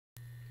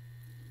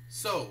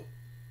So,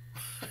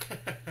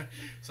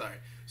 sorry.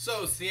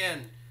 So, Cien,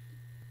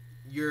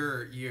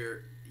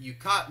 you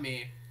caught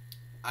me.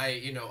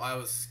 I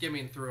was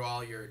skimming through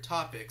all your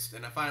topics,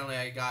 and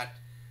I got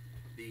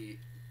the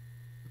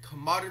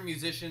modern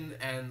musician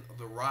and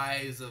the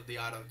rise of the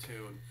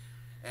Autotune,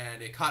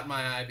 and it caught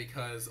my eye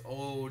because,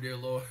 oh dear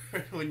lord,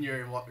 when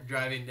you're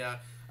driving down,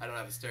 I don't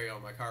have a stereo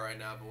in my car right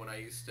now, but when I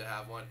used to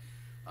have one,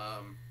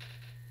 um,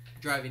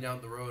 driving down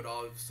the road,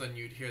 all of a sudden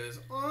you'd hear this,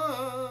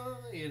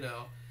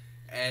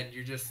 and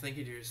you're just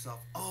thinking to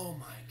yourself, oh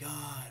my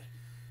god,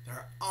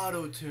 they're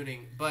auto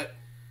tuning. But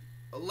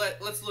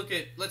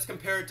let's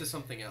compare it to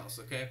something else,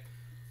 okay?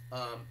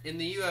 In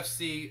the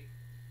UFC,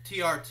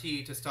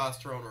 TRT,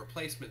 testosterone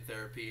replacement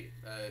therapy,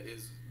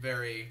 is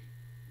very,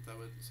 is that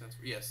what it stands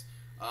for? Yes,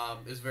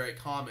 is very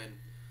common.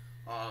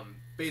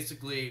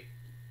 Basically,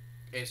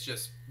 it's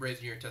just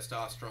raising your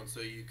testosterone so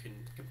you can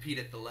compete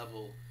at the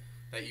level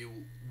that you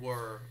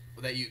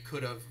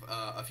could have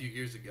a few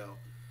years ago,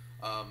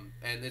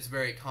 and it's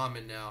very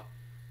common now,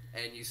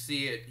 and you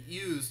see it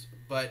used.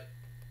 But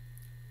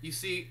you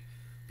see,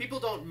 people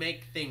don't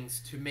make things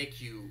to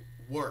make you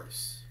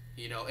worse.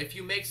 If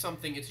you make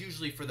something, it's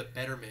usually for the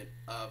betterment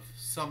of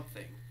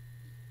something.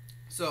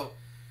 So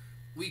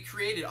we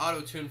created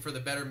autotune for the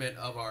betterment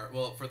of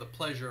for the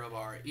pleasure of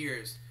our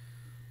ears,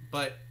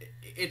 but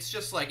it's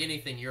just like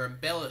anything. You're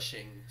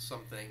embellishing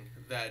something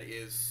that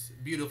is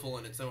beautiful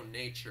in its own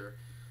nature.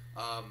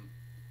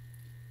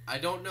 I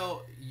don't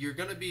know. You're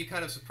gonna be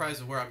kind of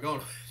surprised at where I'm going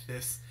with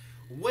this.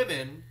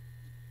 Women,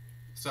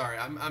 sorry,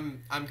 I'm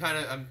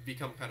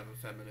become kind of a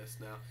feminist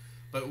now,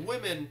 but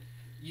women,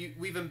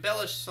 we've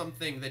embellished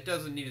something that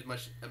doesn't need as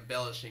much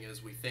embellishing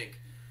as we think.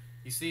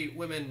 You see,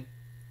 women,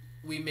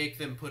 we make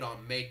them put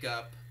on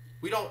makeup.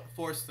 We don't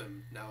force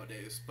them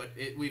nowadays, but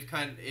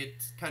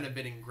it's kind of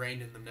been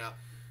ingrained in them now.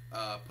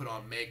 Put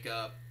on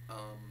makeup.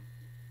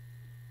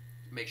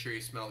 Make sure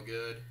you smell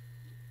good.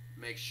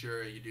 Make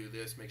sure you do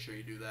this. Make sure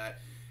you do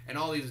that, and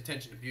all these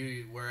attention to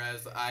beauty.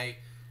 Whereas I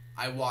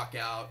walk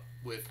out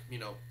with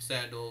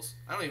sandals.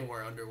 I don't even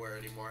wear underwear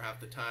anymore half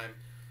the time.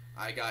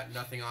 I got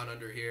nothing on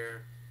under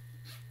here.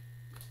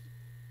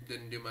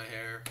 Didn't do my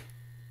hair.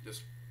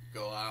 Just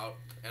go out,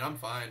 and I'm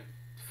fine.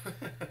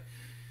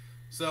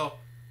 So,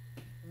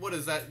 what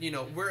is that?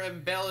 We're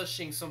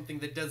embellishing something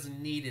that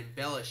doesn't need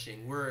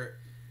embellishing. We're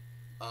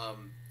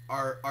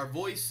our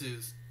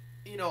voices.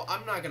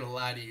 I'm not gonna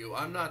lie to you.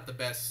 I'm not the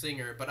best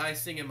singer, but I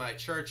sing in my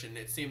church, and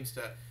it seems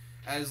to,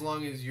 as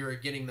long as you're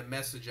getting the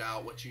message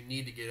out, what you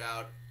need to get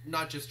out,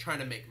 not just trying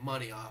to make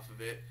money off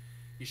of it,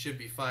 you should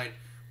be fine.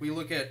 We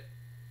look at,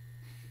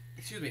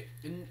 excuse me,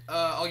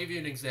 I'll give you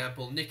an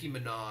example. Nicki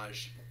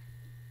Minaj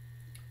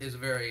is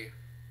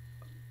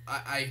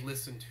I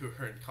listened to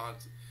her in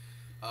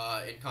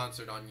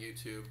concert on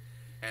YouTube,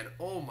 and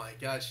oh my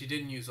god, she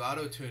didn't use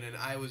autotune, and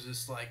I was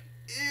just like,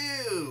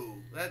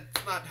 ew,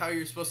 that's not how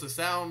you're supposed to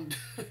sound.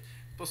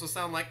 Supposed to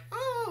sound like,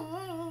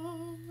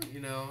 oh,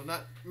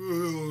 not,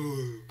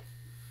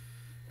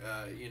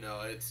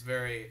 it's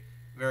very,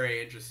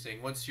 very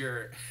interesting. Once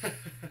you're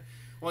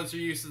once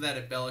you're used to that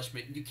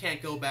embellishment, you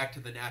can't go back to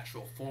the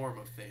natural form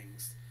of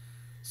things.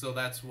 So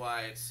that's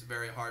why it's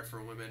very hard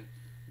for women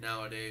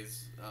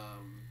nowadays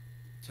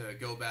to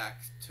go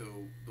back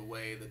to the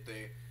way that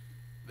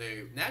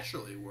they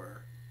naturally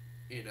were.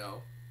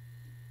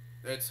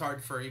 It's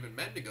hard for even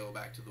men to go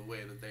back to the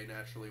way that they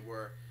naturally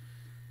were.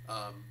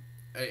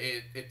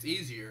 It's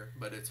easier,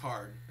 but it's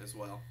hard as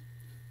well.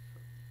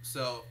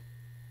 So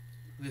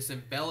this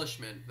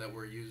embellishment that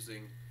we're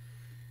using,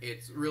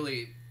 it's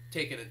really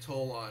taken a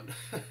toll on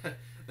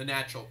the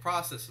natural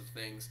process of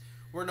things.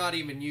 We're not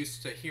even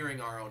used to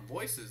hearing our own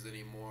voices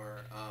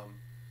anymore.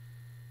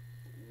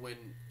 When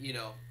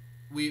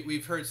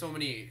we've heard so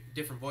many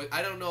different voices.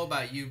 I don't know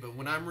about you, but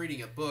when I'm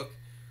reading a book,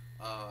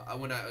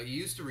 when I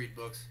used to read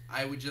books,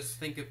 I would just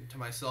think to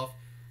myself,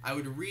 I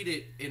would read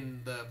it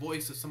in the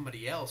voice of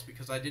somebody else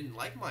because I didn't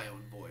like my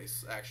own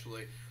voice.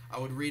 Actually, I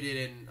would read it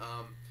in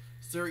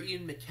Sir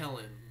Ian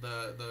McKellen,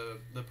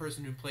 the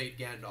person who played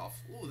Gandalf.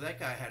 Ooh, that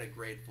guy had a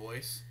great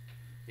voice.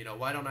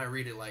 Why don't I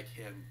read it like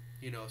him?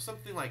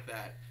 Something like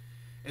that,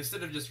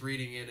 instead of just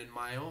reading it in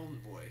my own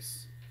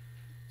voice.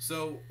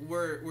 So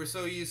we're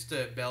so used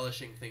to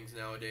embellishing things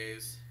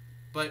nowadays,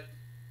 but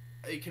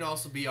it can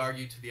also be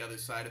argued to the other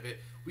side of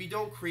it. We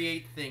don't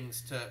create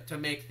things to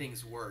make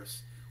things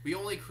worse. We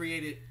only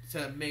create it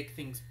to make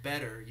things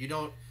better. You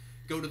don't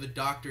go to the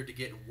doctor to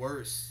get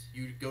worse.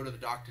 You go to the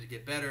doctor to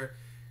get better.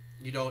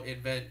 You don't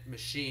invent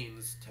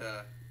machines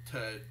to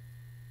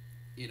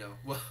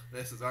well,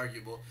 this is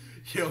arguable.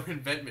 You don't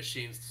invent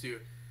machines to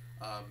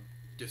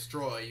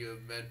destroy. You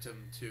invent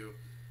them to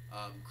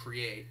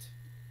create.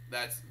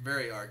 That's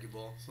very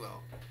arguable.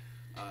 So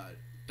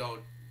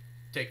don't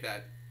take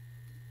that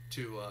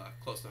too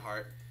close to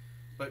heart.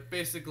 But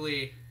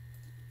basically,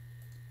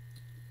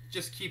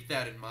 just keep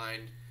that in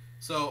mind.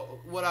 So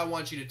what I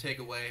want you to take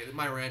away,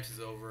 my rant is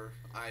over.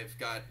 I've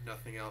got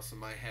nothing else in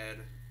my head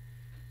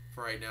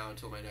for right now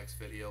until my next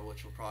video,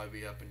 which will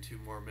probably be up in 2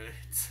 more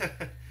minutes.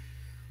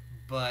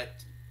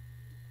 But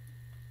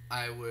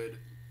I would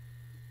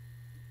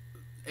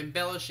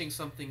embellishing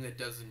something that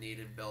doesn't need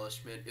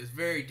embellishment is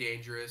very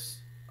dangerous.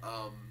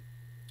 Um,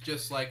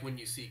 just like when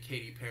you see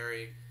Katy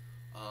Perry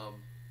um,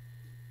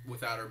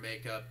 without her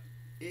makeup,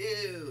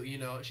 ew, you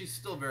know, she's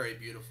still very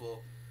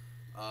beautiful.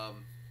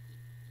 Um,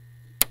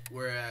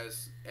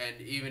 Whereas,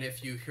 and even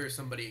if you hear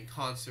somebody in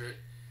concert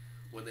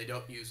when they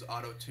don't use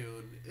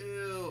autotune,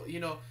 ew, you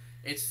know,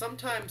 it's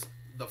sometimes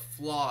the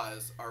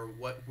flaws are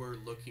what we're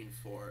looking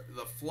for.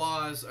 The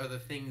flaws are the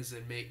things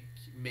that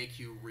make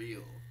you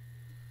real.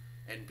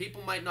 And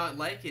people might not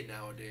like it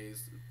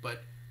nowadays,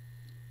 but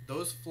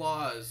those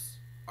flaws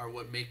are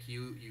what make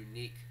you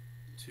unique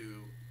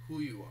to who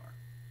you are,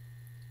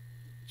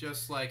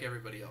 just like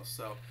everybody else.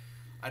 So,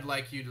 I'd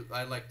like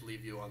to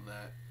leave you on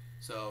that.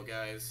 So,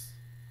 guys,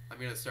 I'm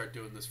gonna start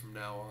doing this from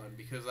now on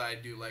because I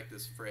do like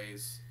this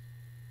phrase: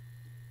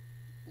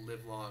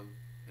 "Live long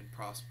and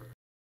prosper."